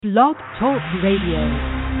Blog Talk Radio.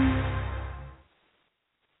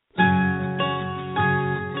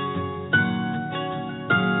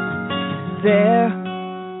 There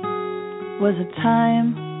was a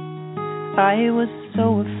time I was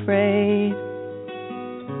so afraid,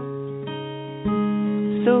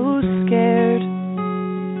 so scared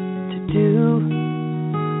to do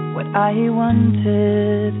what I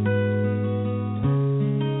wanted.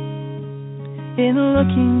 In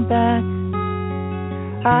looking back,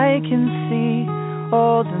 I can see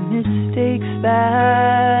all the mistakes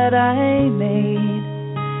that I made,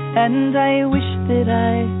 and I wish that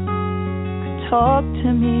I could talk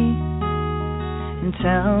to me and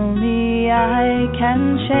tell me I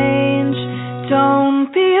can change.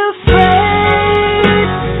 Don't be afraid,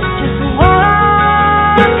 just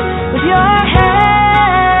walk with your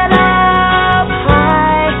head up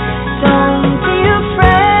high. Don't be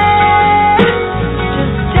afraid,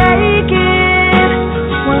 just take it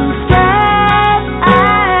one step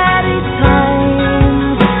at a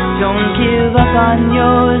time. Don't give up on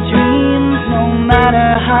your dreams, no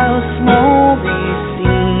matter how small they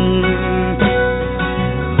seem.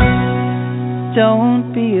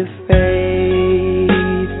 Don't be afraid.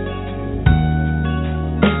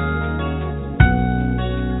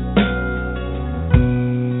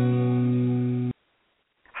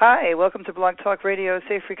 Hi, welcome to Blog Talk Radio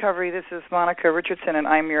Safe Recovery. This is Monica Richardson, and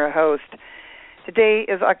I'm your host. Today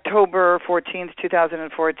is October 14th,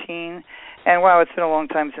 2014, and wow, it's been a long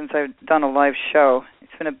time since I've done a live show.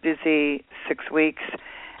 It's been a busy 6 weeks,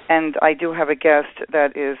 and I do have a guest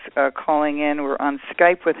that is calling in. We're on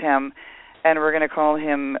Skype with him, and we're going to call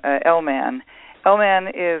him L-Man.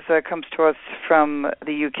 L-Man comes to us from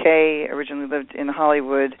the UK, originally lived in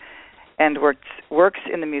Hollywood, and works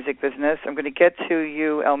in the music business. I'm going to get to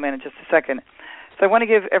you, L-Man, in just a second. So I want to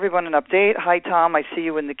give everyone an update. Hi, Tom. I see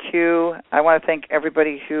you in the queue. I want to thank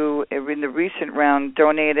everybody who, in the recent round,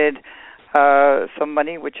 donated some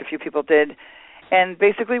money, which a few people did. And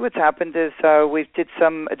basically what's happened is we did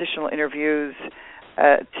some additional interviews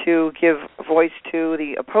to give voice to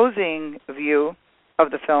the opposing view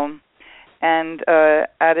of the film, and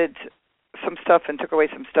added some stuff and took away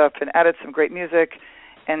some stuff and added some great music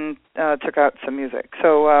and took out some music.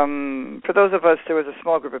 So for those of us, there was a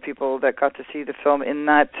small group of people that got to see the film in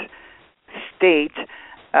that state.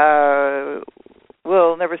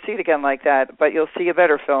 We'll never see it again like that, but you'll see a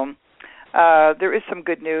better film. There is some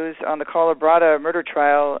good news. On the Colorado murder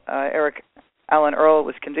trial, Eric Allen Earl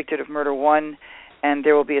was convicted of murder 1, and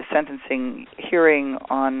there will be a sentencing hearing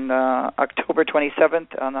on October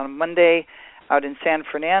 27th, on a Monday, out in San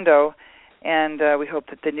Fernando. And we hope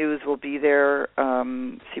that the news will be there.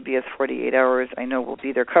 CBS 48 Hours, I know, will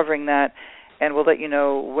be there covering that. And we'll let you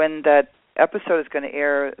know when that episode is going to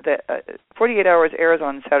air. 48 Hours airs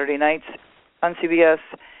on Saturday nights on CBS,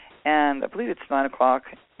 and I believe it's 9 o'clock.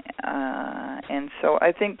 And so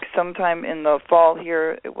I think sometime in the fall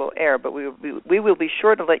here it will air, but we will be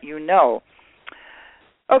sure to let you know.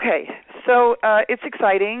 Okay, so it's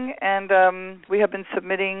exciting, and we have been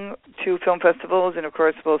submitting to film festivals, and of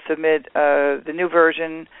course we'll submit the new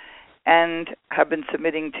version, and have been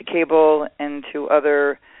submitting to cable and to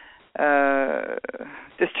other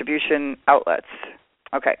distribution outlets.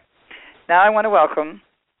 Okay, now I want to welcome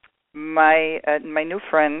my new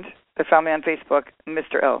friend that found me on Facebook,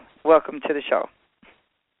 Mr. L. Welcome to the show.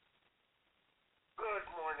 Good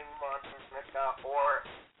morning, Monica, or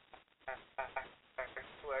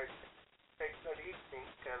good evening,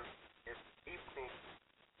 because it's evening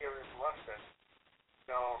here in London.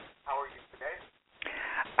 So, how are you today?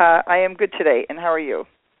 I am good today, and how are you?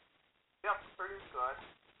 Yep, pretty good.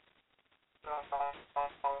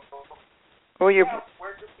 Well, you're...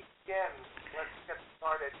 Where to begin? Let's get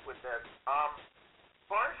started with this.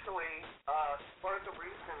 Partially, one of the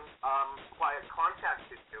reasons why I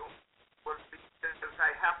contacted you was because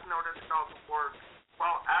I have noticed all the work.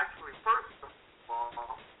 Well, actually, first of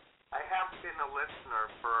all, I have been a listener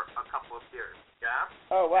for a couple of years, yeah?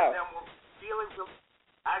 Oh, wow. And then we're really,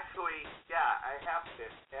 actually, yeah, I have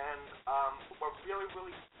been. And what really,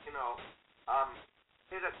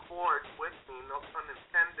 hit a chord with me, no pun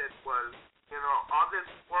intended, was, all this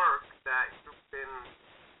work that you've been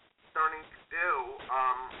starting to do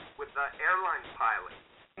with the airline pilot,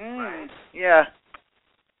 right? Yeah.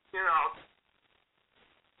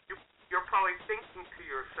 You're probably thinking to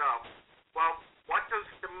yourself, well, what does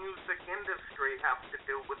the music industry have to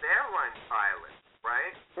do with airline pilots,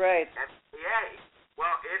 right? Right. FAA.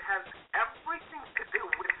 Well, it has everything to do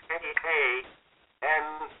with AA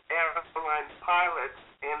and airline pilots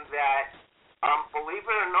in that, believe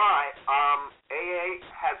it or not, AA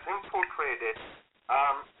has infiltrated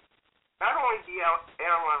not only the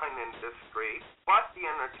airline industry, but the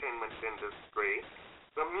entertainment industry.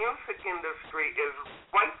 The music industry is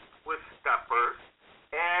rife with steppers,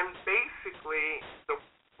 and basically,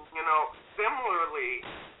 similarly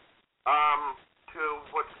to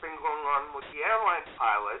what's been going on with the airline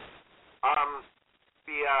pilots,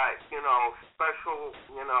 special,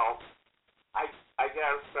 I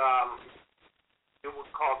guess you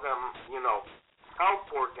would call them, help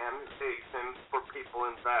organizations for people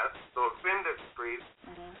in those industries.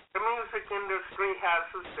 Mm-hmm. The music industry has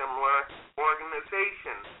a similar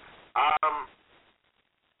organization.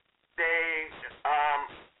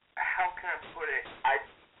 How can I put it? I'd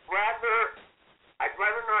rather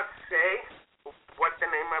not say what the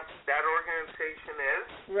name of that organization is.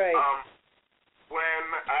 Right. When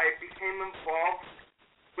I became involved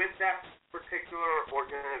with that particular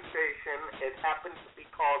organization, it happened to be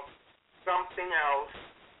called something else,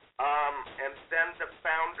 and then the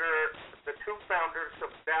two founders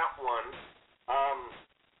of that one,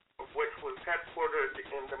 which was headquartered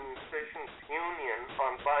in the Musicians Union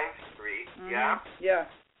on Vine Street, Yeah.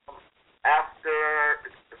 After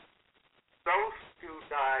those two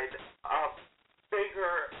died, a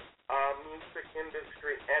bigger music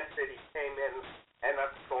industry entity came in and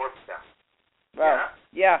absorbed them. Wow.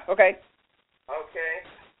 Yeah. Okay. Okay,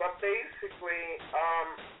 but basically,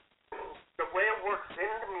 the way it works in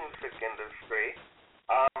the music industry,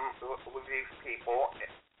 with these people,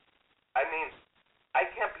 I mean, I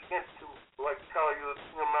can't begin to tell you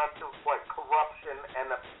the amount of corruption and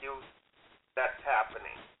abuse that's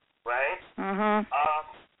happening, right? Mhm.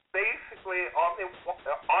 Basically, all they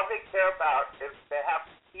care about is they have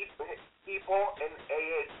to keep people in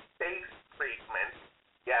AA-based treatment.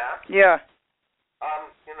 Yeah. Yeah.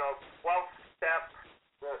 12-step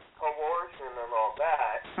coercion and all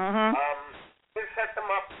that. Mhm. To set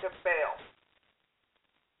them up to fail.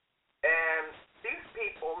 And these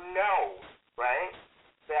people know, right,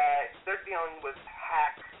 that they're dealing with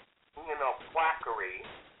hack, quackery,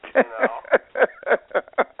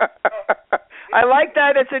 I like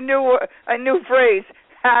that. It's a new phrase.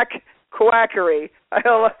 Hack quackery.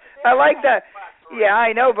 I like that. Yeah,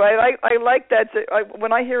 I know, but I like that.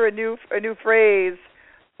 When I hear a new phrase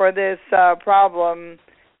for this problem,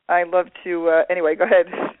 I love to. Anyway, go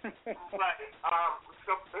ahead. Right.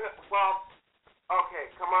 Okay,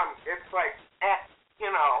 come on. It's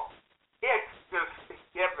it's just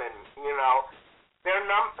given. Their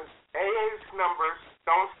numbers, AA's numbers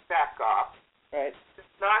don't stack up. Right.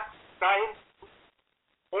 It's not science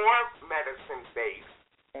or medicine based.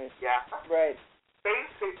 Right. Yeah. Right. They're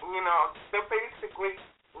basically,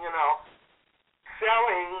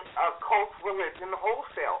 selling a cult religion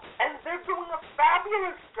wholesale, and they're doing a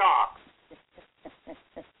fabulous job. I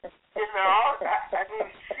mean,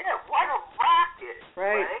 shit, what a racket.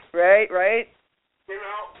 Right.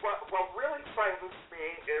 What really frightens me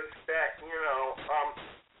is that,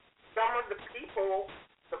 some of the people,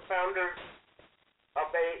 the founders of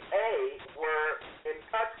AA, were in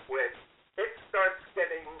touch with, it starts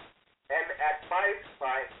getting, and at my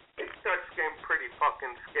side, it starts getting pretty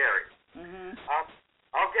fucking scary. Mhm.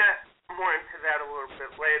 I'll get more into that a little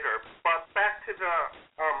bit later, but back to the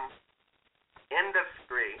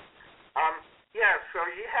industry. So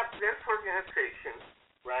you have this organization,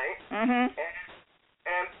 right? Mhm.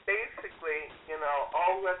 And basically,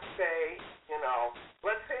 let's say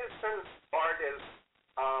a certain artist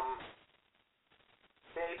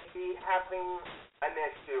may be having an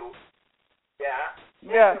issue, in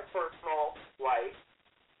their personal life,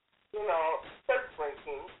 they're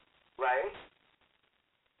drinking, right?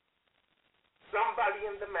 Somebody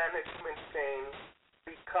in the management chain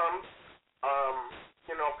becomes,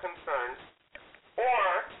 concerned,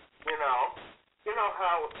 or,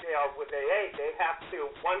 how they are with AA, they have to,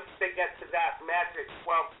 once they get to that magic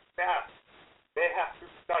 12 steps, they have to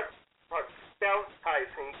start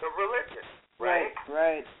stealthizing the religion, right?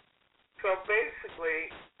 Right. So basically,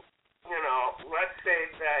 let's say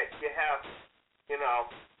that you have,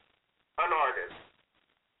 an artist.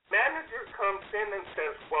 Manager comes in and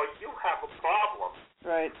says, well, you have a problem.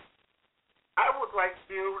 Right. I would like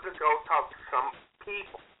you to go talk to some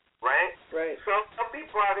people, right? Right. So they'll be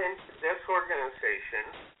brought into this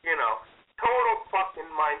organization, total fucking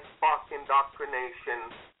mind-fuck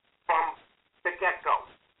indoctrination from the get-go.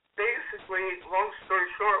 Basically, long story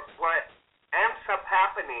short, what ends up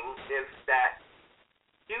happening is that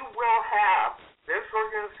you will have this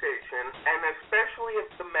organization, and especially if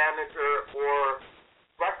the manager or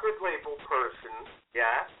record label person,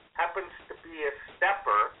 happens to be a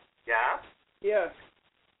stepper,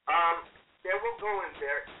 they will go in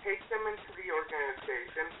there, take them into the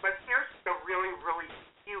organization, but here's the really, really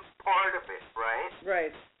huge part of it, right?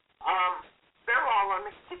 Right. They're all on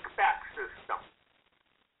the kickback system.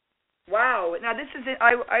 Wow. Now this is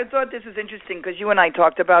I thought this was interesting because you and I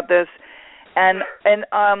talked about this, and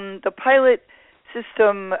the pilot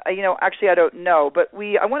system. Actually I don't know, but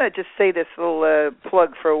I want to just say this little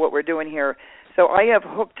plug for what we're doing here. So I have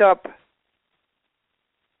hooked up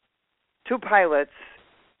 2 pilots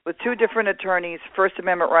with 2 different attorneys, First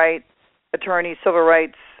Amendment right attorneys, civil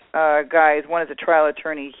rights guys. One is a trial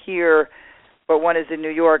attorney here, but one is in New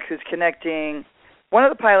York who's connecting one of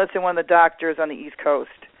the pilots and one of the doctors on the East Coast,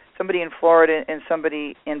 somebody in Florida and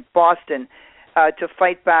somebody in Boston, to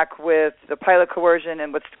fight back with the pilot coercion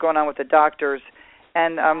and what's going on with the doctors.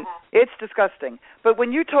 And it's disgusting. But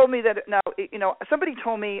when you told me that, now, somebody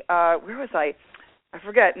told me, where was I? I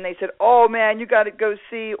forget. And they said, oh, man, you got to go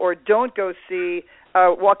see or don't go see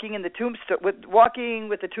Walking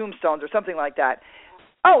with the Tombstones or something like that.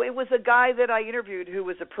 Oh, it was a guy that I interviewed who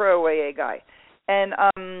was a pro AA guy. And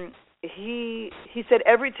he said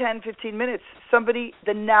every 10, 15 minutes,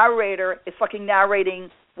 the narrator is fucking narrating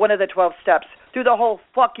one of the 12 steps through the whole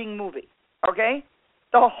fucking movie. Okay?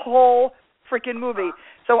 The whole freaking movie.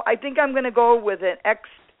 So I think I'm going to go with an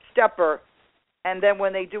X-stepper, and then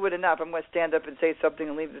when they do it enough, I'm going to stand up and say something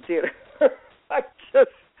and leave the theater.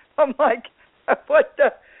 I'm like, what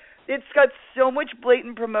the? It's got so much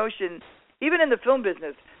blatant promotion, even in the film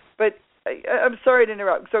business. But I'm sorry to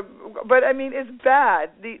interrupt. But I mean, it's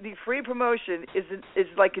bad. The free promotion is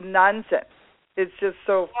like nonsense. It's just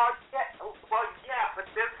so. Well, yeah, but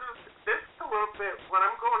this is a little bit. What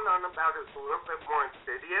I'm going on about is a little bit more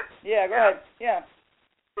insidious. Yeah, go ahead. Yeah.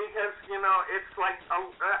 Because it's like, I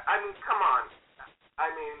mean, come on. I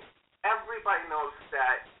mean, everybody knows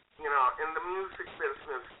that in the music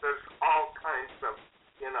business, there's all kinds of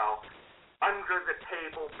under the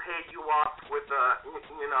table, pay you off with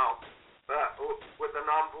with an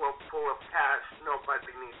envelope full of cash, nobody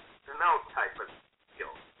needs to know type of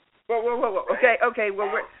deal. Whoa. Right? Okay. Well,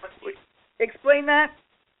 explain that.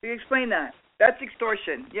 Explain that. That's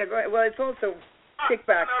extortion. Yeah, go ahead. Well, it's also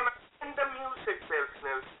kickback. In the music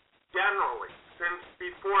business, generally, since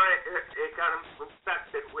before it got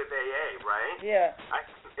infected with AA, right? Yeah.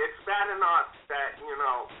 It's bad enough that,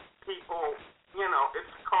 people,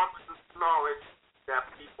 it's constant knowledge that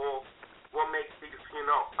people will make these,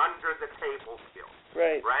 under-the-table deals.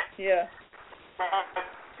 Right. Right? Yeah. But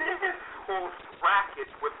this whole racket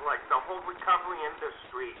with, like, the whole recovery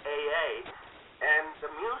industry, AA, and the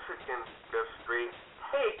music industry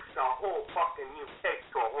takes a whole fucking new take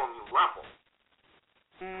to a whole new level.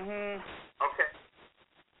 Mm-hmm.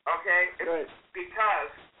 Okay? Right.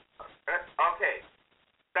 Because,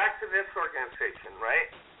 back to this organization, right?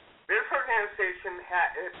 This organization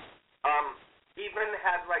even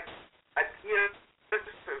had like a tier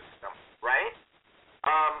system, right?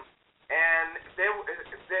 And they were,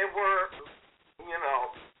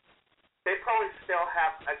 they probably still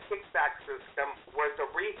have a kickback system where the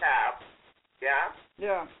rehab, yeah,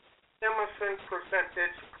 Emerson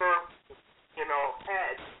percentage per,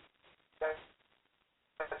 head that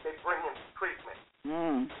they bring into treatment.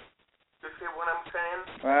 Mm. You see what I'm saying?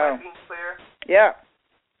 Wow. Am I being clear? Yeah.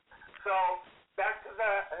 So, back to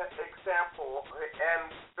the example,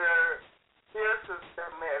 and the tier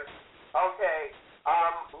system is,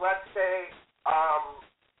 let's say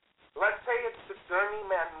it's a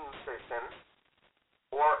journeyman musician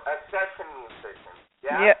or a session musician,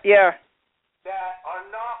 Yeah. that are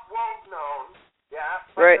not well known,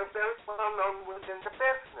 but right. they're very well known within the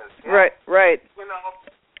business, Right.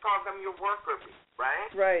 Call them your worker bee, right?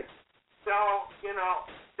 Right. So,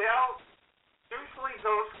 usually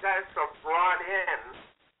those guys are brought in,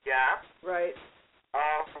 right,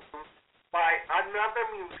 by another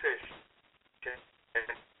musician,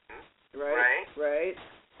 right,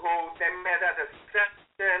 who they met at a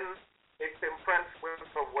session, they've been friends with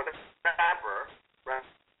or whatever, right?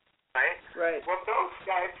 Well, those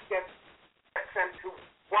guys get sent to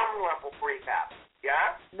one level rehab,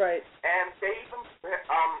 right, and they even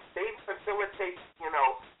they facilitate,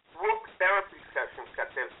 group therapy sessions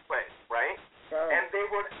at this place, right? Wow. And they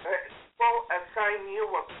would assign you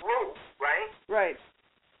a group, right? Right.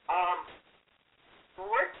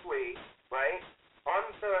 Strictly, right, on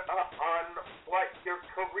what your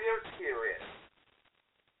career tier is.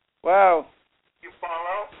 Wow. You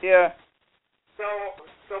follow? Yeah. So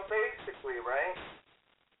basically, right?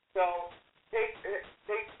 So take the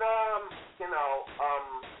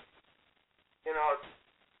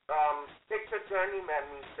take the journeyman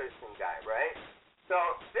musician guy, right? So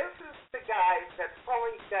this is the guy that's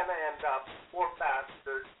probably gonna end up, poor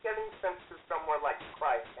bastard, getting sent to somewhere like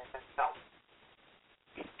Christ and help.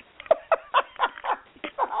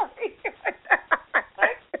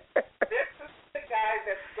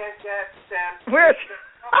 can get sent. Where's?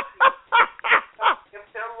 If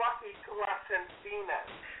they're lucky to us in Phoenix.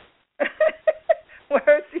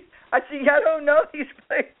 Where is he? I see. I don't know these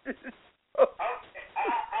places. Okay.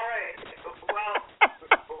 All right. Well,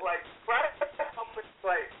 like Fred Help is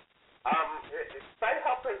like, Fred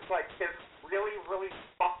Help is like his really, really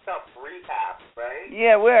fucked up rehab, right?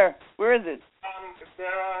 Yeah. Where? Where is it? They're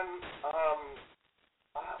on.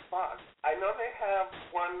 Fuck. I know they have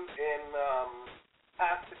one in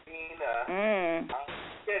Pasadena.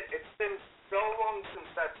 It's been so long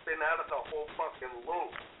since I've been out of the whole fucking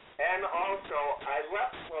loop. And also, I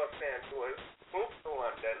left Los Angeles, moved to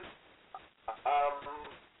London,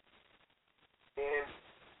 and,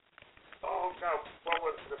 oh God, what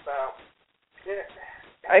was it about?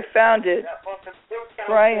 I found it.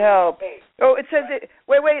 Cry help. Oh, it says it.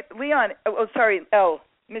 Wait, Leon. Oh, sorry, L.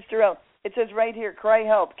 Mr. L. It says right here, Cry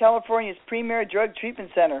Help, California's premier drug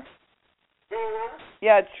treatment center. Mm-hmm.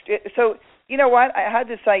 Yeah, so, you know what? I had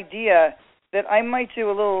this idea that I might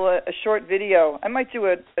do a short video. I might do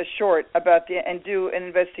a short about and do an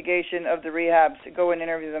investigation of the rehabs, go and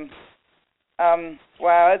interview them.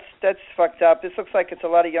 Wow, that's fucked up. This looks like it's a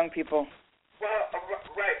lot of young people. Well,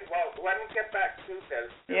 right. Well, let me get back to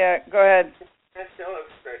this. Yeah, go ahead. It's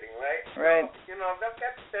illustrating, right? Right. So, they'll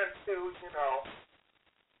get sent to,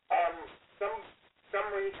 some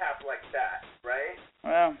rehab like that, right?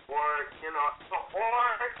 Wow. Or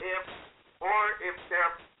if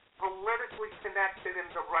they're politically connected in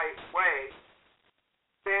the right way,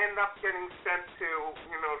 they end up getting sent to,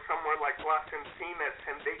 somewhere like Los Encinas,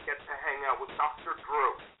 and they get to hang out with Dr.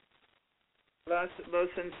 Drew.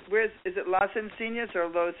 Is it Los Encinas or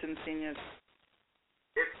Los Encinas?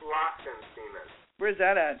 It's Los Encinas. Where's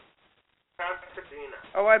that at? Pasadena.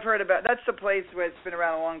 Oh, I've heard about. That's the place where it's been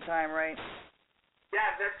around a long time, right?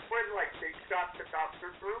 Yeah, that's where they shot the Dr.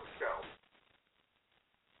 Drew show.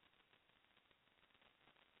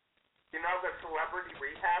 The celebrity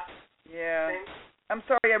rehab Yeah. thing? I'm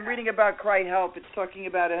sorry, I'm reading about Cry Help. It's talking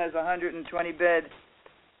about it has a 120 bed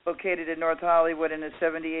located in North Hollywood in a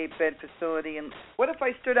 78-bed facility. And what if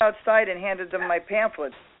I stood outside and handed them my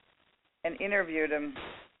pamphlets and interviewed them?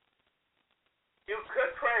 You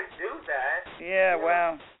could try and do that. Yeah,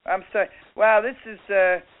 wow. I'm sorry. Wow, this is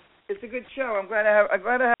it's a good show. I'm glad to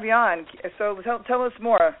have you on. So tell us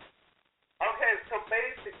more. Okay, so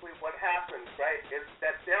basically what happens, right, is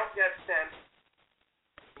that they'll get sent,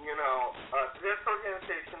 this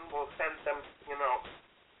organization will send them,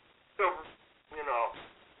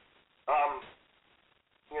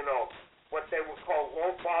 what they would call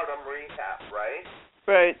low bottom rehab, right?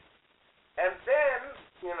 Right. And then,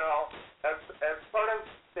 as part of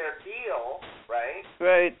their deal, right?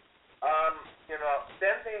 Right.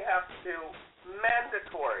 Then they have to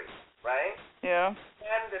mandatory, right? Yeah.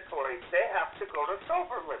 Mandatory. They have to go to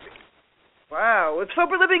sober living. Wow.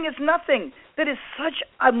 Sober living is nothing. That is such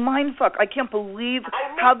a mindfuck. I can't believe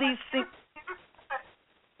how these things.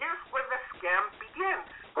 Here's where the scam begins,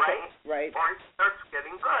 right? Right. Or it starts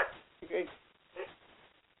getting good. Okay.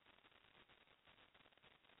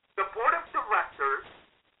 The board of directors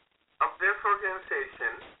of this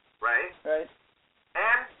organization, right? Right.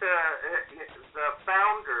 And the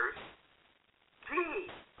founders, gee,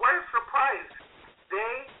 what a surprise.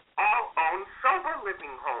 They all own sober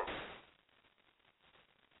living homes.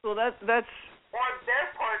 Well, that's. Or their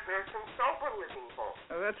partners in sober living homes.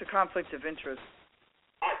 Oh, that's a conflict of interest.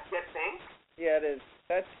 You think? Yeah, it is.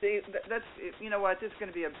 That's you know what? This is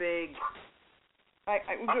going to be a big. So,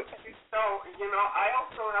 I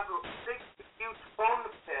also have a big, huge bone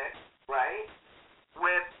to pick, right?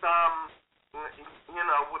 With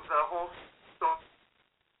with the whole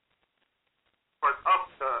part of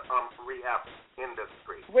the rehab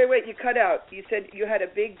industry. Wait, you cut out. You said you had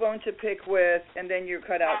a big bone to pick with, and then you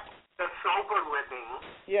cut out. The sober living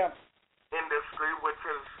industry, which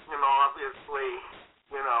is, obviously,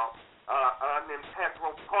 an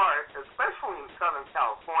integral part, especially in Southern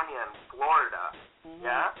California and Florida,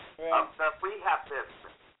 right. of the rehab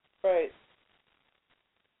business. Right.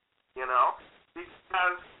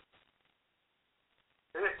 Because,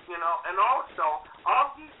 and also,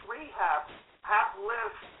 all these rehabs have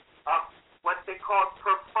lists of what they call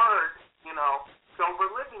preferred, sober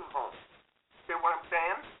living homes. See what I'm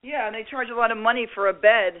saying? Yeah, and they charge a lot of money for a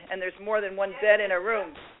bed, and there's more than one bed in a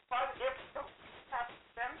room. But if the rehab,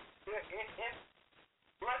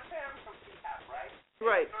 let's say I'm from rehab, right?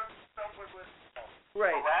 Right. Sober living home.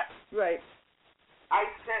 Right. Correct? Right. I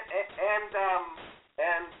said, and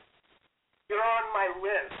you're on my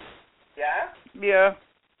list, yeah? Yeah.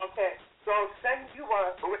 Okay, so I'll send you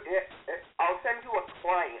a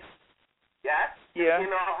client, yeah? Yeah.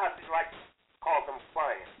 How to call them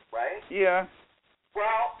clients, right? Yeah.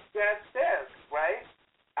 Well, get this, right?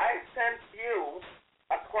 I sent you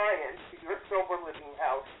a client to your sober living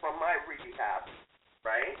house from my rehab,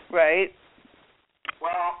 right? Right.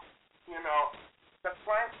 Well, the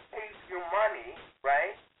client pays you money,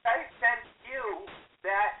 right? I sent you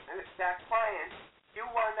that client. You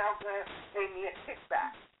are now going to pay me a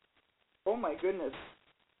kickback. Oh my goodness.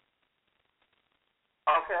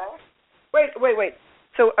 Okay. Wait.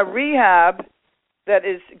 So a rehab that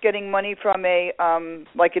is getting money from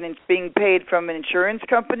being paid from an insurance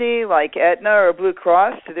company like Aetna or Blue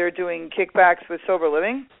Cross, so they're doing kickbacks with sober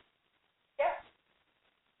living? Yeah.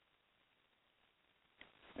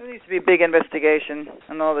 There needs to be a big investigation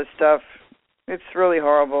on all this stuff. It's really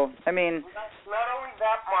horrible. I mean, not only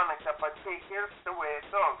that, Monica, but see, here's the way it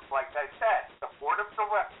goes. Like I said, the board of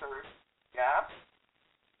directors, yeah,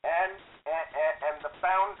 and the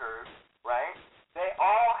founders, right? They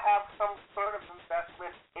all have some sort of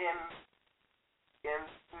investment in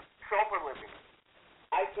sober living.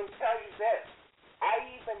 I can tell you this. I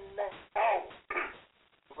even know,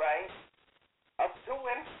 right, of two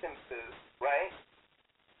instances, right,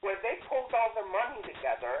 where they pulled all their money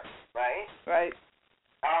together, right? Right.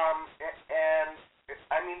 And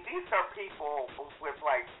I mean, these are people with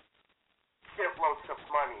like shitloads of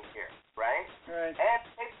money here, right? Right. And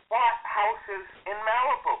they bought houses in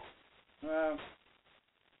Malibu. Wow.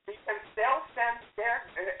 Because they'll send their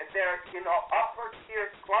upper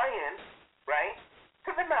tier clients, right,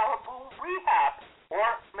 to the Malibu rehab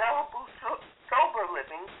or Malibu sober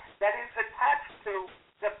living that is attached to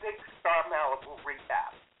the Big Star Malibu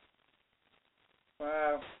rehab.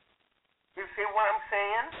 Wow. You see what I'm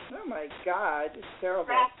saying? Oh my God, it's terrible.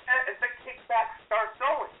 So the kickbacks start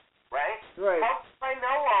going, right? Right. How do I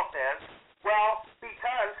know all this? Well,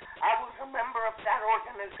 because I was a member of that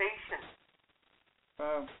organization.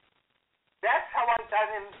 Wow. That's how I got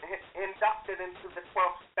inducted into the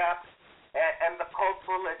 12 steps and the cult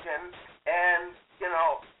religion, and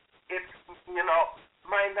it's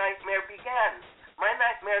my nightmare began. My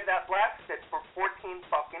nightmare that lasted for 14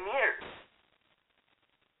 fucking years.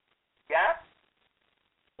 Yeah.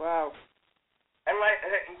 Wow. And like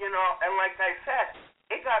I said,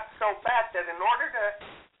 it got so bad that in order to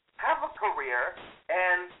have a career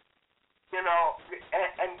and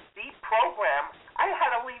deprogram, I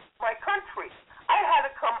had to leave my country. I had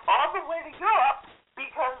to come all the way to Europe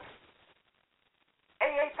because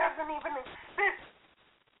AA doesn't even exist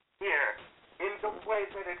here in the way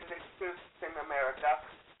that it exists in America,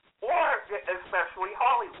 or especially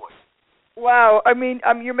Hollywood. Wow. I mean,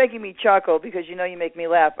 you're making me chuckle because you make me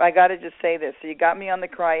laugh. I got to just say this. So you got me on the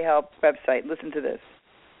Cry Help website. Listen to this.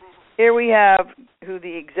 Here we have who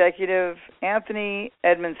the executive, Anthony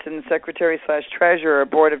Edmondson, Secretary/Treasurer,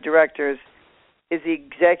 Board of Directors, is the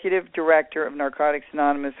Executive Director of Narcotics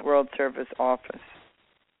Anonymous World Service Office.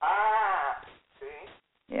 Ah,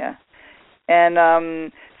 see? Yeah.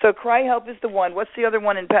 And so Cry Help is the one. What's the other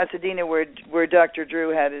one in Pasadena where Dr. Drew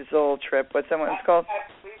had his little trip? What's that one called?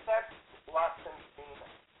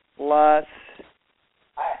 Las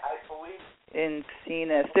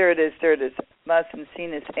Encinas. There it is. Las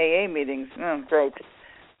Encinas AA meetings. Oh, great.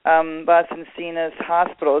 Las Encinas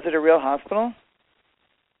Hospital. Is it a real hospital?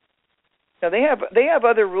 No, they have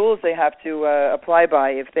other rules they have to apply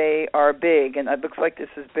by if they are big, and it looks like this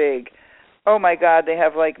is big. Oh my God, they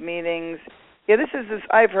have like meetings. Yeah, this.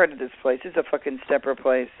 I've heard of this place. This is a fucking stepper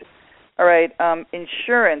place. All right,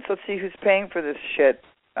 insurance. Let's see who's paying for this shit.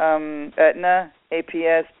 Aetna,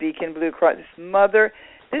 APS, Beacon, Blue Cross.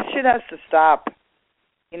 This shit has to stop.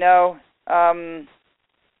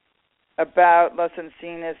 About Las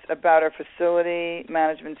Encinas, about our facility,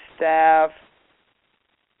 management staff,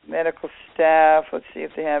 medical staff. Let's see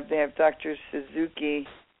if they have Dr. Suzuki.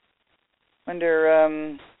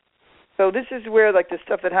 So this is where like the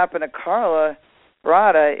stuff that happened to Carla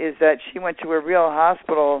Brada is that she went to a real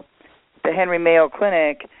hospital, the Henry Mayo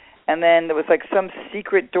Clinic, and then there was like some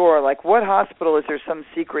secret door. Like what hospital is there some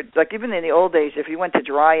secret? Like even in the old days, if you went to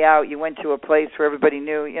dry out, you went to a place where everybody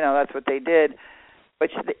knew, that's what they did.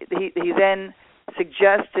 But he then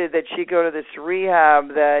suggested that she go to this rehab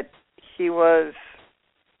that he was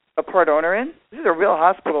a part owner in. This is a real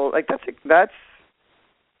hospital. Like that's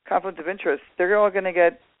conflict of interest. They're all going to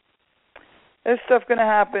get. There's stuff going to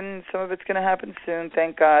happen. Some of it's going to happen soon.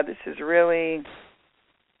 Thank God. This is really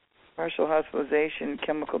partial hospitalization,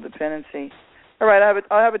 chemical dependency. All right,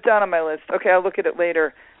 I'll have it down on my list. Okay, I'll look at it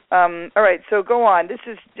later. All right, so go on. This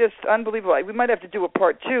is just unbelievable. We might have to do a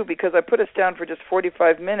part 2 because I put us down for just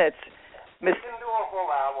 45 minutes. We can do a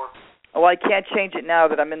whole hour. Oh, I can't change it now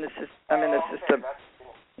that I'm in the system. Okay, that's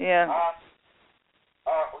cool. Yeah.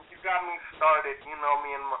 You got me me started. You know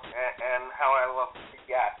me and how I love to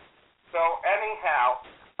get. So anyhow,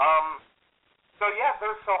 so yeah,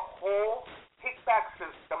 there's a whole kickback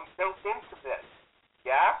system built into this.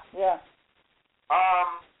 Yeah? Yeah.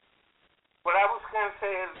 What I was going to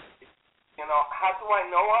say is, you know, how do I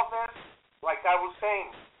know all this? Like I was saying,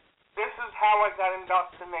 this is how I got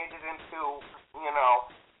indoctrinated into, you know,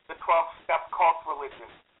 the 12-step cult religion.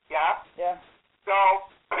 Yeah? Yeah. So,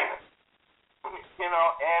 you know,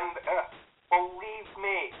 and believe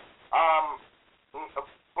me,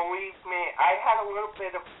 I had a little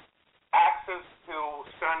bit of access to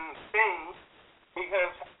certain things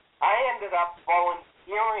because I ended up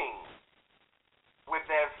volunteering with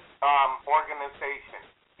this organization.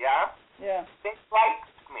 Yeah? Yeah. They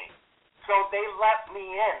liked me, so they let me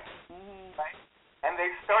in. Mm-hmm. Right? And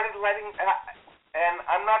they started letting, and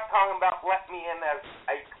I'm not talking about let me in as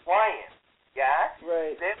a client. Yeah?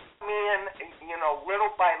 Right. They let me in, you know,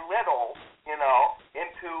 little by little, you know,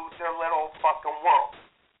 into their little fucking world.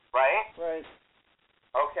 Right? Right.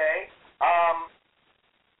 Okay?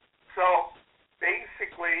 So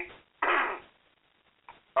basically,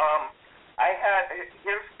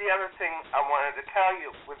 here's the other thing I wanted to tell you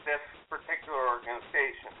with this particular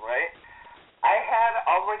organization, right? I had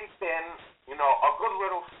already been, you know, a good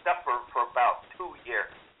little stepper for about 2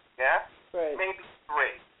 years, yeah? Right. Maybe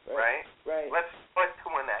 3, right? Right. Let's put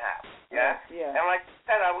 2.5, yeah? Yeah. And like I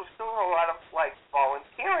said, I was doing a lot of, like,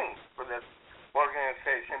 volunteering for this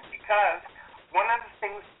organization because one of the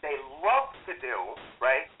things they love to do,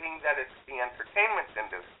 right, being that it's the entertainment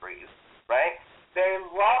industry, right, they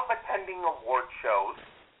love attending award shows.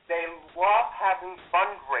 They love having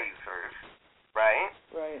fundraisers, right?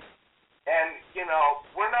 Right. And, you know,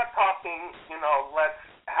 we're not talking, you know, let's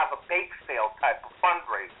have a bake sale type of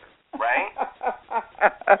fundraiser, right?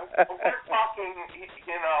 We're talking,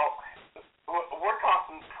 you know, we're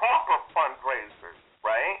talking proper fundraisers,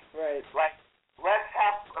 right? Right. Like,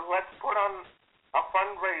 let's put on a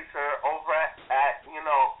fundraiser over at you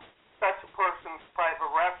know, such a person's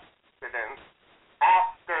private residence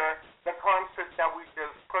after the concert that we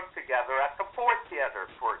just put together at the Ford Theater,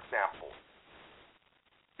 for example.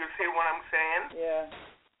 You see what I'm saying? Yeah.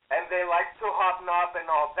 And they like to hobnob and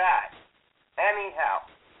all that. Anyhow,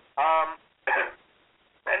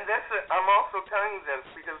 and this I'm also telling you this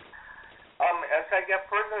because as I get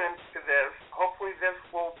further into this, hopefully this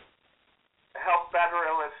will help better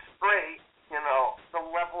illustrate, you know, the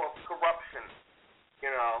level of corruption, you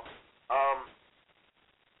know.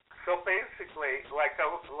 So basically, like I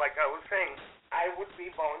was saying, I would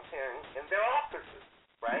be volunteering in their offices,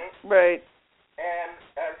 right? Right. And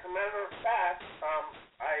as a matter of fact,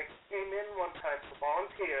 I came in one time to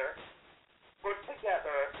volunteer, put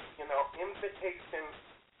together, you know, invitations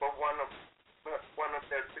for one of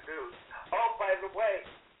their to-dos. Oh, by the way,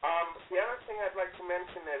 the other thing I'd like to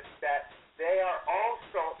mention is that they are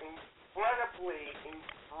also incredibly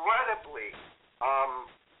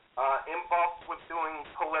involved with doing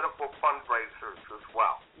political fundraisers as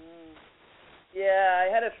well. Yeah, I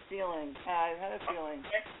had a feeling. And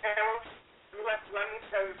let me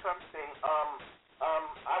tell you something.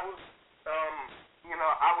 I was, you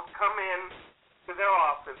know, I would come in to their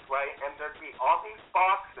office, right, and there'd be all these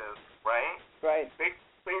boxes, right? Right.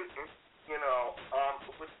 Basically, you know,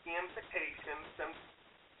 with the invitations and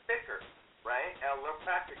stickers, right, and a little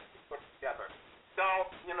package to put together. So,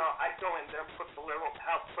 you know, I go in there and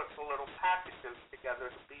help put the little packages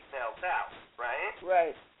together to be mailed out, right?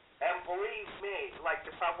 Right. And believe me, like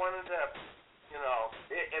if I wanted to, you know,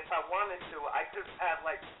 I just had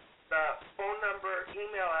like the phone number,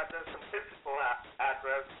 email address, and physical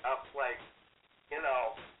address of like, you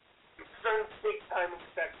know, certain big-time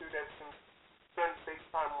executives and certain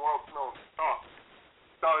big-time world-known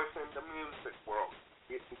stars in the music world.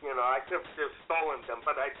 You know, I could have just stolen them,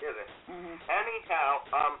 but I didn't. Mm-hmm. Anyhow,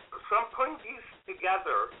 so I'm putting these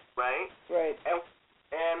together, right? Right.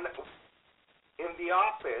 And in the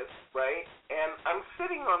office, right? And I'm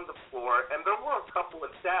sitting on the floor, and there were a couple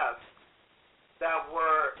of desks that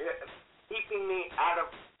were keeping me out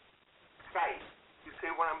of sight. You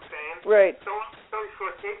see what I'm saying? Right. So long story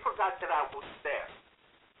short, they forgot that I was there.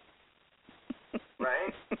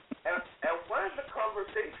 Right? And one of the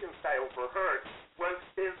conversations I overheard was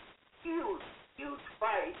this huge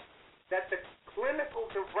fight that the clinical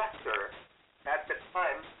director at the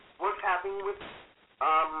time was having with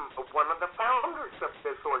one of the founders of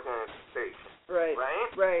this organization. Right.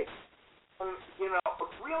 Right? Right. And, you know, a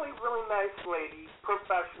really, really nice lady,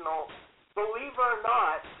 professional. Believe it or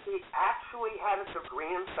not, she actually had a degree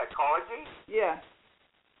in psychology. Yeah.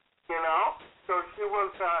 You know? So she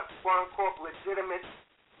was a quote-unquote legitimate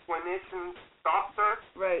clinician doctor.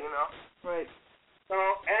 Right. You know?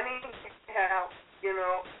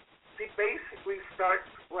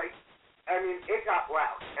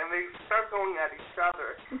 at each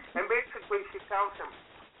other. And basically she tells him,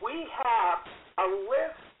 we have a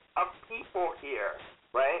list of people here,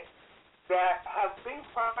 right, that have been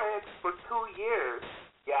clients for 2 years,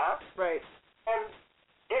 yeah? Right. And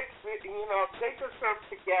they deserve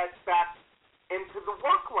to get back into the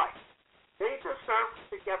work life. They deserve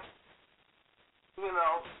to get,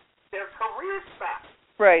 their careers back.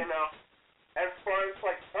 Right. As far as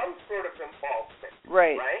like some sort of involvement.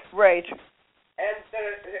 Right. Right. Right. And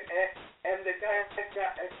the guy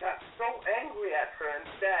got so angry at her and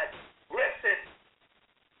said, "Listen,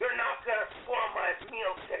 you're not gonna spoil my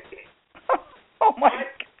meal ticket." Oh my!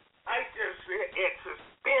 It's a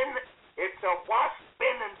spin. It's a wash,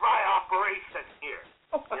 spin, and dry operation here.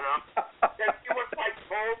 Because she was like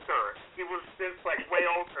older. She was just like way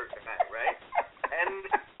older than that, right? And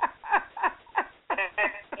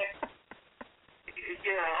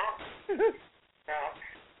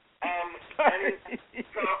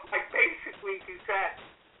so like basically she said,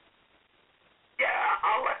 yeah,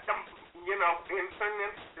 I'll let them, in certain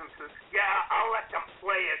instances, I'll let them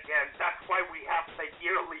play again. That's why we have the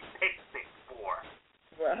yearly picnic for.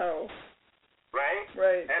 Wow. Right?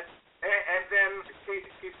 Right. And then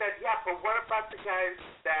she said, yeah, but what about the guys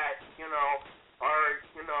that, are,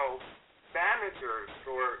 managers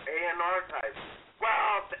or A&R guys?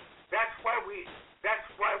 Well, that's why we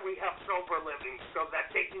have sober living, so that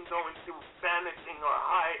they can go into managing or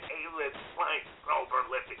high A-list client sober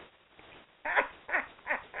living.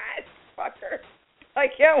 Fucker. I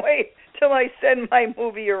can't wait till I send my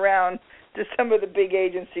movie around to some of the big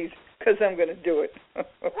agencies, because I'm going to do it. well,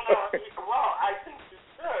 I think you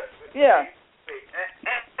should. Yeah.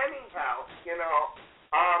 Anyhow,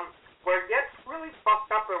 where it gets really fucked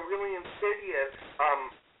up and really insidious,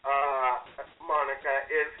 Monica,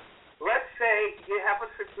 is let's say you have a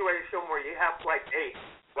situation where you have like a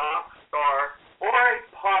rock star or a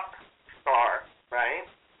pop star, right?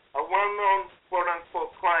 A well-known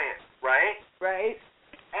quote-unquote client, right? Right.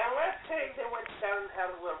 And let's say they went down and had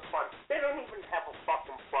a little fun. They don't even have a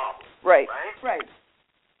fucking problem. Right. Right? Right.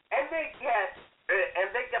 And they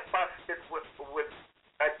get busted with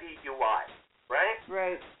a DUI, right?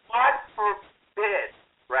 Right. God forbid,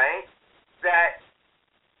 right, that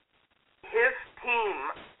his team,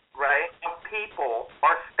 right, of people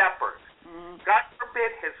are steppers. Mm-hmm. God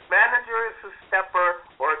forbid his manager is a stepper,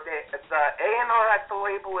 or the A&R at the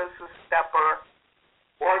label is a stepper,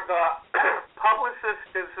 or the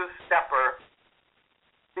publicist is a stepper,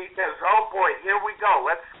 because, oh boy, here we go,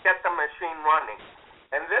 let's get the machine running.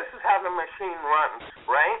 And this is how the machine runs,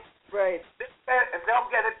 right? Right.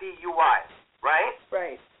 They'll get a DUI, right?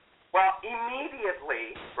 Right. Well,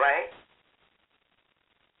 immediately, right,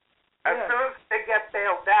 as soon as they get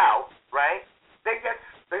bailed out, right, this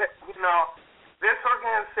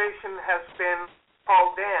organization has been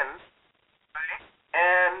pulled in, right,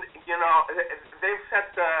 and, they've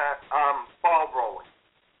set the ball rolling,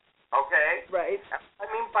 okay? Right. I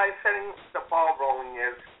mean by setting the ball rolling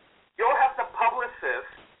is you'll have the publicist,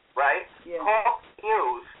 right, call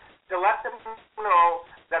news to let them know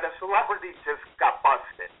that a celebrity just got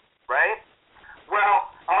busted, right? Well,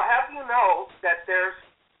 I'll have you know that there's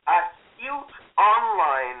a huge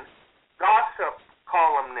online gossip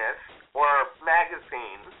columnist or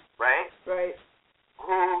magazine, right? Right.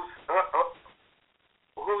 Who's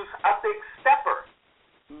a big stepper,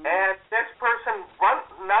 and this person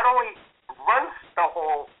not only runs the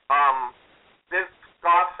whole this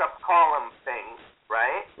gossip column thing,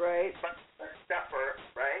 right? Right. But a stepper,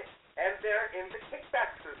 right? And they're in the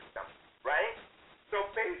kickback system, right? So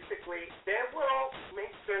basically, they will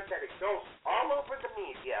make sure that it goes all over the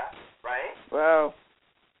media, right? Wow.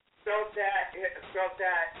 So that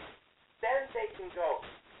then they can go,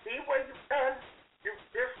 see what you've done? You've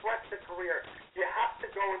disrupted the career. You have to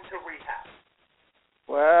go into rehab.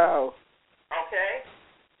 Wow. Okay?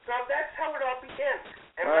 So that's how it all begins.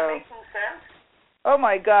 Am I making sense? Oh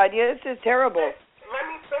my God, yeah, this is terrible. Let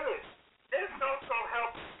me finish. This also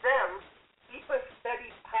helps them keep a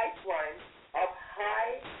steady pipeline of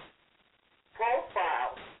high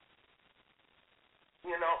profile,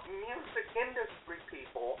 music industry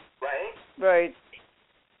people, right? Right.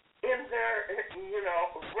 In their,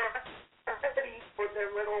 ready for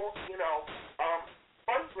their little,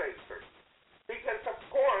 fundraisers. Because of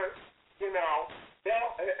course, the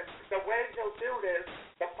way they'll do this,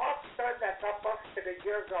 the pop star that got busted a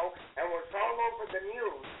year ago and was all over the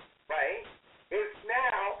news, right, is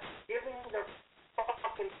now giving the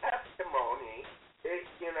fucking testimony, as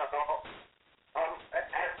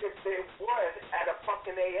if they would at a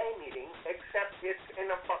fucking AA meeting, except it's in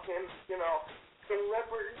a fucking,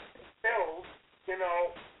 celebrity-filled,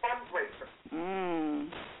 fundraiser.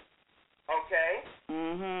 Okay?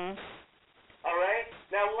 Mhm. All right?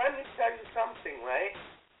 Now, let me tell you something, right?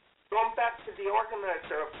 Going back to the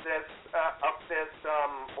organizer of this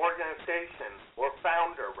organization or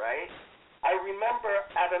founder, right? I remember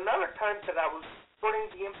at another time that I was putting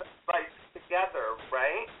the invites together,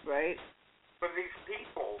 right? Right. For these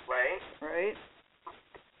people, right? Right.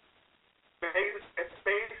 It's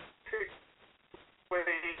basically,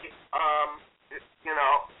 you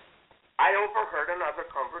know, I overheard another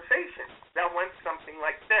conversation that went something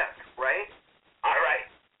like this, right? All right.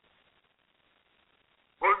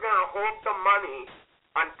 We're going to hold the money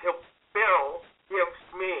until Bill gives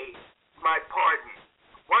me my pardon.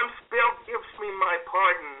 Once Bill gives me my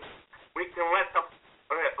pardon, we can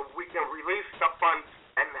release the funds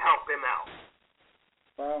and help him out.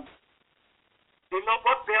 Wow. You know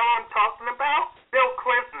what Bill I'm talking about? Bill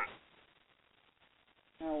Clinton.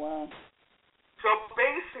 Oh, wow. So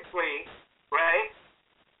basically, right,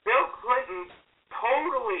 Bill Clinton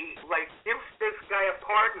totally, gives this guy a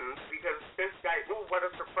pardon because this guy, ooh, what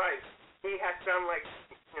a surprise. He had done,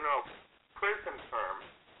 prison term.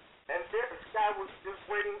 And this guy was just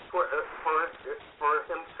waiting for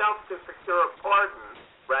himself to secure a pardon,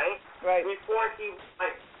 right? Right. Before he,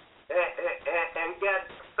 and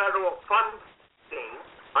get federal funding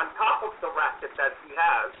on top of the racket that he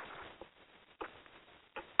has.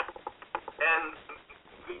 And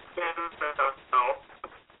he didn't know.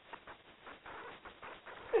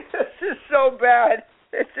 This is so bad.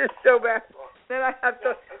 This is so bad. Then I have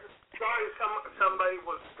to. Sorry, somebody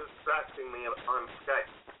was distracting me on Skype.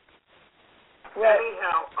 What?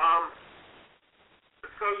 Anyhow,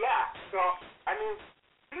 so I mean,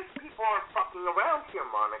 these people aren't fucking around here,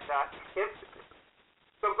 Monica.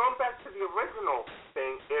 So going back to the original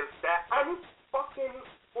thing is that I'm fucking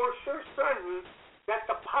for sure certain that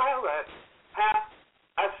the pilots have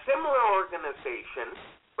a similar organization,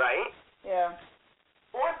 right? Yeah.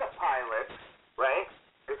 For the pilots, right?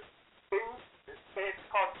 It's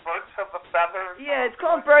called Birds of a Feather. Yeah, it's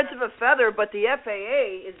called Birds of a Feather, but the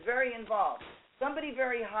FAA is very involved. Somebody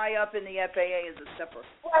very high up in the FAA is a stepper.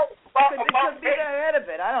 Well, It could be the head of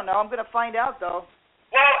it. I don't know. I'm going to find out, though.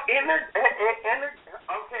 Well,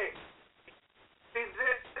 okay. See,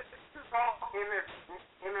 this is all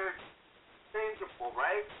interchangeable,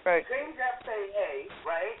 right? Right. Change FAA,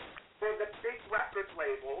 right, for the big record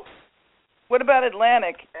labels. What about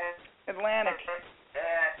Atlantic? And, Atlantic.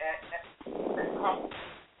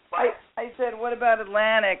 I said, what about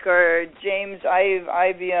Atlantic or James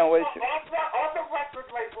IBM? All the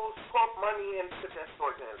record labels pump money into this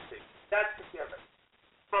organization. That's a given.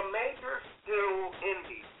 From majors to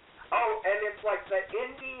indies. Oh, and it's like the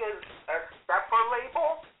indie is a stepper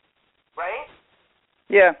label, right?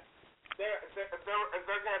 Yeah. They're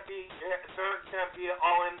gonna be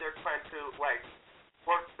all in there trying to work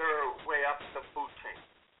their way up the food chain,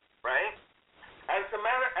 right? As a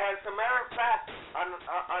matter of fact, on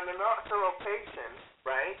another occasion,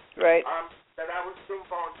 right? Right. That I was doing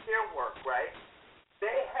volunteer work, right?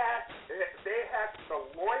 They had the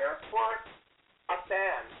lawyer for a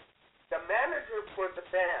band, the manager for the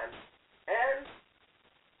band, and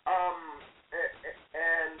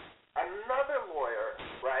another lawyer,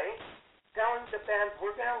 right? Telling the band,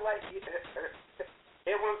 we're gonna let you.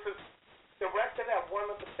 It was directed at one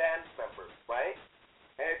of the band members, right?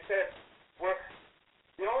 And it said,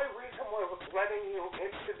 the only reason we're letting you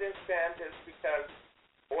into this band is because,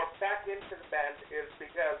 or back into the band is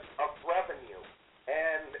because of revenue.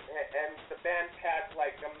 And the band had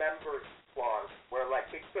a members clause where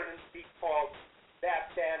it couldn't be called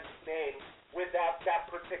that band's name without that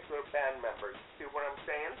particular band member. See what I'm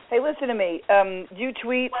saying? Hey, listen to me. Do you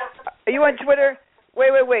tweet? Are you on Twitter?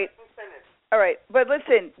 Wait. All right, but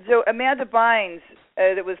listen. So Amanda Bynes,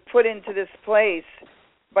 that was put into this place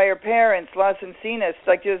by her parents, Las Encinas.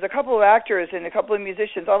 There's a couple of actors and a couple of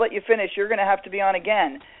musicians. I'll let you finish. You're going to have to be on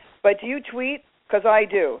again. But do you tweet? Because I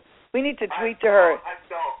do. We need to tweet to her. I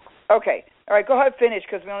don't. Okay. All right, go ahead, finish,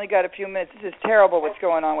 because we only got a few minutes. This is terrible what's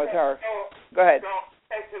going on with her. Go ahead.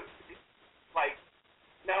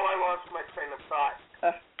 Now I lost my train of thought.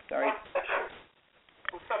 Sorry.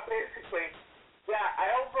 So basically, I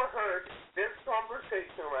overheard this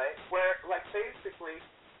conversation, right, where, basically,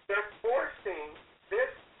 they're forcing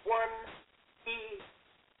this one key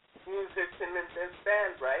musician in this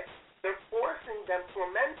band, right? They're forcing them to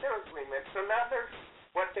amend their agreement. So now there's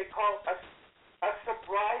what they call a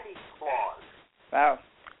sobriety clause. Wow.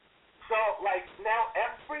 So, now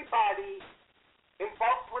everybody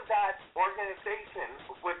involved with that organization,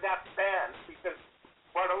 with that band, because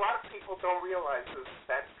what a lot of people don't realize is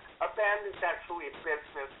that a band is actually a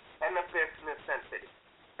business and a business entity,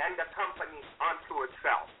 and a company unto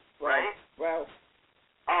itself. right? Wow.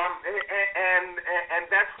 And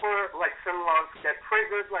that's where, like, some laws get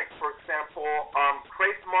triggered, like, for example,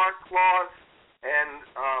 trademark laws and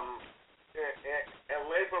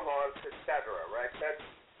labor laws, etc., right? That's,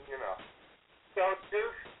 So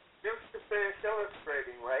just to finish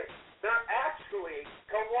illustrating, right, they're actually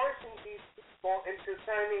coercing these people into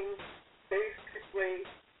signing basically,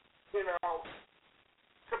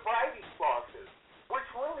 sobriety clauses, which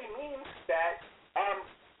really means that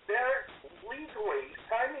they're legally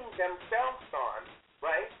signing themselves on,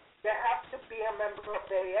 right, to have to be a member of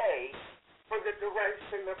AA for the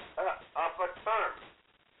duration of a term.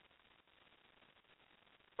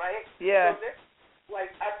 Right? Yeah. So this is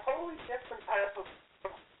like a totally different type of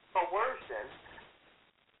coercion,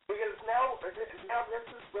 because now this is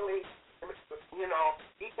really,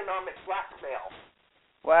 economic blackmail.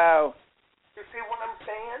 Wow. You see what I'm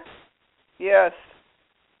saying? Yes.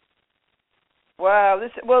 Wow.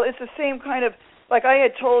 It's the same kind of, like I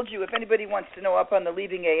had told you, if anybody wants to know, up on the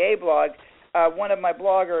Leaving AA blog, one of my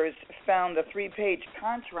bloggers found a 3-page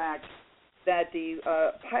contract that the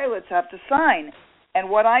pilots have to sign. And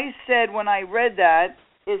what I said when I read that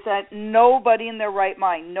is that nobody in their right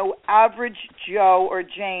mind, no average Joe or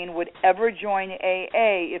Jane would ever join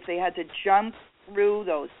AA if they had to jump through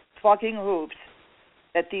those fucking hoops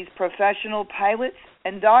that these professional pilots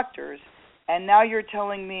and doctors, and now you're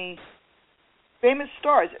telling me famous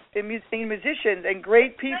stars and musicians and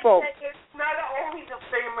great people. It's not only the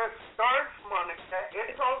famous stars, Monica.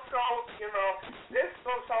 It's also, this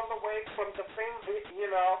goes all the way from the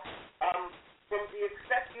from the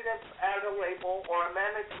executive at a label or a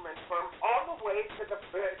management firm, all the way to the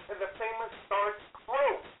famous stars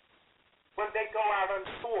crew when they go out on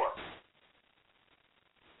tour.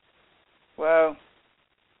 Wow.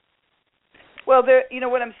 Well,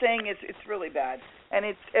 what I'm saying is it's really bad. And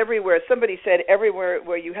it's everywhere. Somebody said everywhere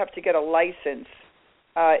where you have to get a license,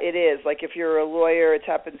 it is. Like if you're a lawyer, it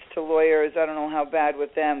happens to lawyers. I don't know how bad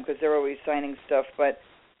with them because they're always signing stuff. But,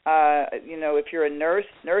 if you're a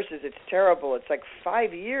nurses, it's terrible. It's like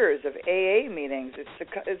 5 years of AA meetings.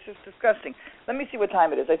 It's just disgusting. Let me see what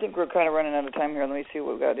time it is. I think we're kind of running out of time here. Let me see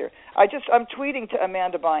what we've got here. I'm tweeting to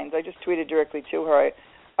Amanda Bynes. I just tweeted directly to her.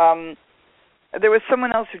 There was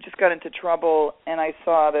someone else who just got into trouble, and I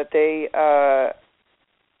saw that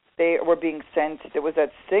they were being sent. There was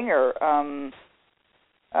that singer,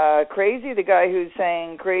 Crazy, the guy who's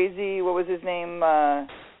saying Crazy. What was his name? I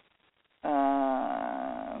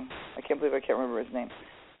can't believe I can't remember his name.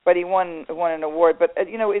 But he won an award. But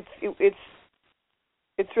it's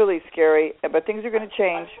really scary. But things are going to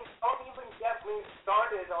change. Don't even get me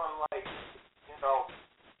started on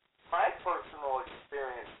my personal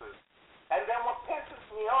experiences. And then what pisses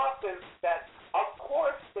me off is that, of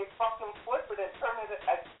course, they fucking flip it and turn it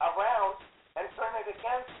around and turn it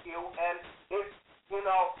against you, and it's,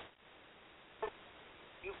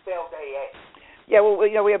 you failed AA. Yeah, well,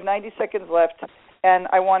 we have 90 seconds left, and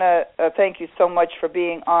I want to thank you so much for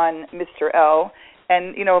being on Mr. L.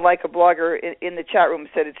 And, like a blogger in the chat room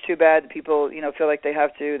said, it's too bad people, feel like they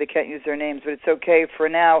can't use their names, but it's okay for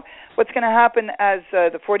now. What's going to happen as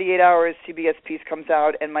the 48 Hours CBS piece comes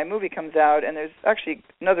out and my movie comes out, and there's actually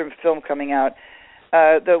another film coming out,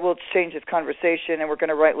 that will change this conversation, and we're going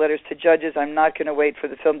to write letters to judges. I'm not going to wait for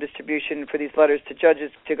the film distribution for these letters to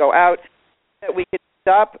judges to go out. That we can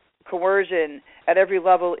stop coercion at every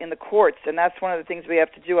level in the courts, and that's one of the things we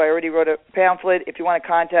have to do. I already wrote a pamphlet. If you want to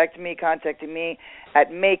contact me at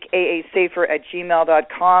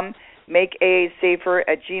makeaasafer@gmail.com,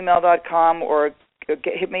 makeaasafer@gmail.com, or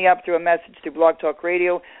hit me up through a message through Blog Talk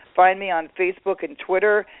Radio. Find me on Facebook and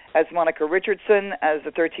Twitter as Monica Richardson, as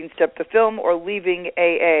the 13th Step to Film, or Leaving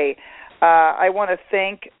AA. I want to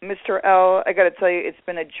thank Mr. L. I got to tell you, it's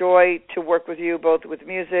been a joy to work with you, both with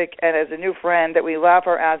music and as a new friend, that we laugh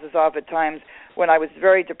our asses off at times when I was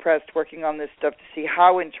very depressed working on this stuff to see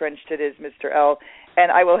how entrenched it is, Mr. L.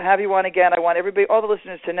 And I will have you on again. I want everybody, all the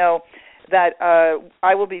listeners, to know that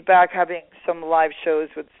I will be back having some live shows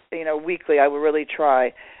with, weekly. I will really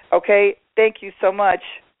try. Okay? Thank you so much.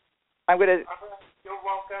 I'm going to... You're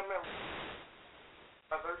welcome.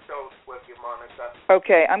 Other shows with you, Monica.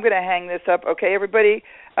 Okay, I'm going to hang this up. Okay, everybody,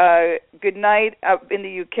 good night up in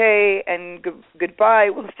the UK, and goodbye.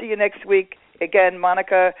 We'll see you next week. Again,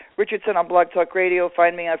 Monica Richardson on Blog Talk Radio.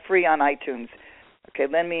 Find me free on iTunes. Okay,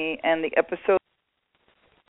 let me end the episode.